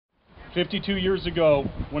52 years ago,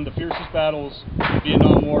 one of the fiercest battles of the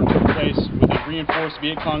Vietnam War took place with a reinforced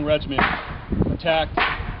Viet Cong regiment attacked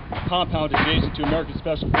a compound adjacent to American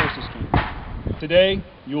Special Forces camp. Today,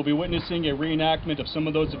 you will be witnessing a reenactment of some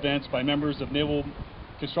of those events by members of Naval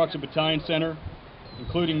Construction Battalion Center,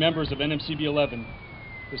 including members of NCBC,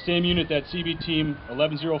 the same unit that CB Team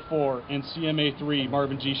 1104 and CMA-3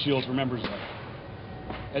 Marvin G. Shields were members of.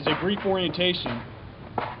 As a brief orientation,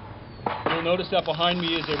 you'll notice that behind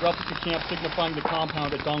me is a replica camp signifying the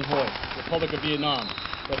compound at Dong Hoi, Republic of Vietnam,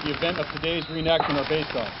 that the event of today's reenactment are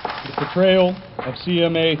based on. The portrayal of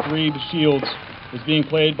CMA-3 Shields is being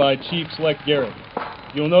played by Chief Select Garrett.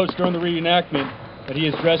 You'll notice during the reenactment that he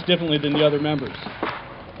is dressed differently than the other members.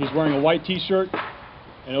 He's wearing a white t-shirt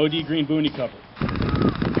and OD green boonie cover.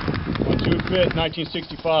 On June 5th,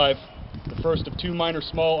 1965, the first of two minor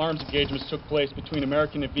small arms engagements took place between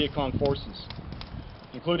American and Viet Cong forces,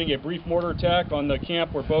 including a brief mortar attack on the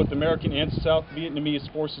camp where both American and South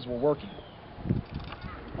Vietnamese forces were working.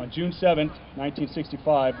 On June 7,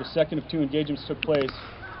 1965, the second of two engagements took place,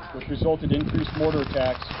 which resulted in increased mortar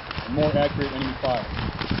attacks and more accurate enemy fire.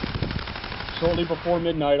 Shortly before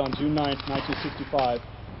midnight on June 9, 1965,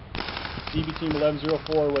 CB Team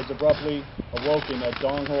 1104 was abruptly awoken at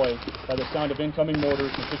Dong Hoi by the sound of incoming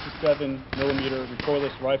mortars and 57mm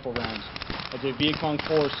recoilless rifle rounds, as a Viet Cong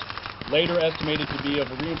force later estimated to be of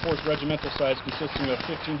a reinforced regimental size consisting of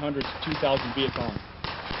 1,500 to 2,000 Viet Cong.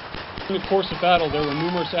 In the course of battle, there were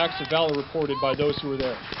numerous acts of valor reported by those who were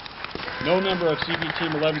there. No member of CB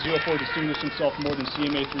Team 1104 distinguished himself more than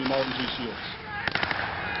CMA-3 Marvin G. Shields.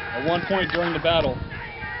 At one point during the battle,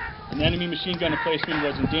 an enemy machine gun emplacement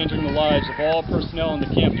was endangering the lives of all personnel in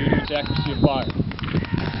the camp due to its accuracy of fire.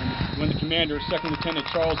 When the commander, Second Lieutenant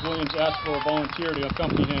Charles Williams, asked for a volunteer to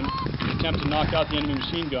accompany him in an attempt to knock out the enemy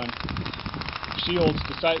machine gun, Shields,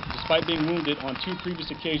 despite being wounded on two previous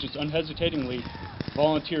occasions, unhesitatingly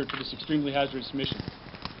volunteered for this extremely hazardous mission.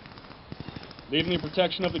 Leaving the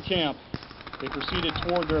protection of the camp, they proceeded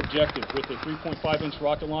toward their objective with a 3.5-inch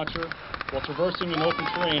rocket launcher. While traversing an open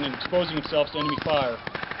terrain and exposing themselves to enemy fire,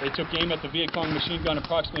 they took aim at the Viet Cong machine gun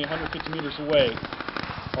approximately 150 meters away.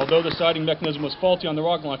 Although the sighting mechanism was faulty on the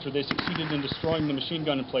rocket launcher, they succeeded in destroying the machine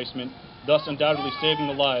gun emplacement, thus undoubtedly saving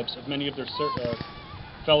the lives of many of their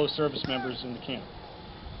fellow service members in the camp.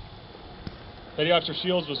 Petty Officer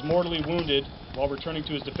Shields was mortally wounded while returning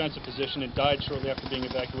to his defensive position and died shortly after being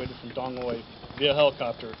evacuated from Dong Hoi via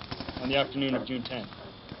helicopter on the afternoon of June 10.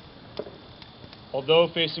 Although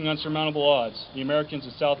facing unsurmountable odds, the Americans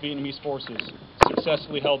and South Vietnamese forces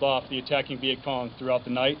successfully held off the attacking Viet Cong throughout the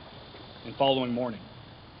night and following morning.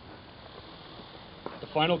 The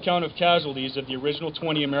final count of casualties of the original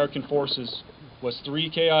 20 American forces was 3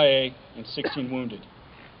 KIA and 16 wounded.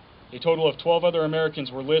 A total of 12 other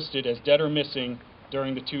Americans were listed as dead or missing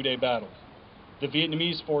during the two-day battle. The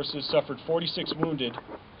Vietnamese forces suffered 46 wounded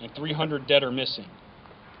and 300 dead or missing.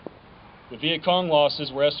 The Viet Cong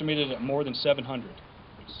losses were estimated at more than 700.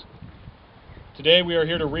 Today we are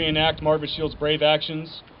here to reenact Marvin Shields' brave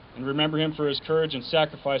actions and remember him for his courage and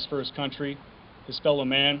sacrifice for his country, his fellow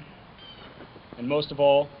man, and most of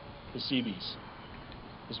all, his Seabees.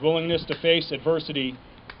 His willingness to face adversity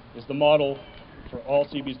is the model for all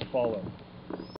Seabees to follow.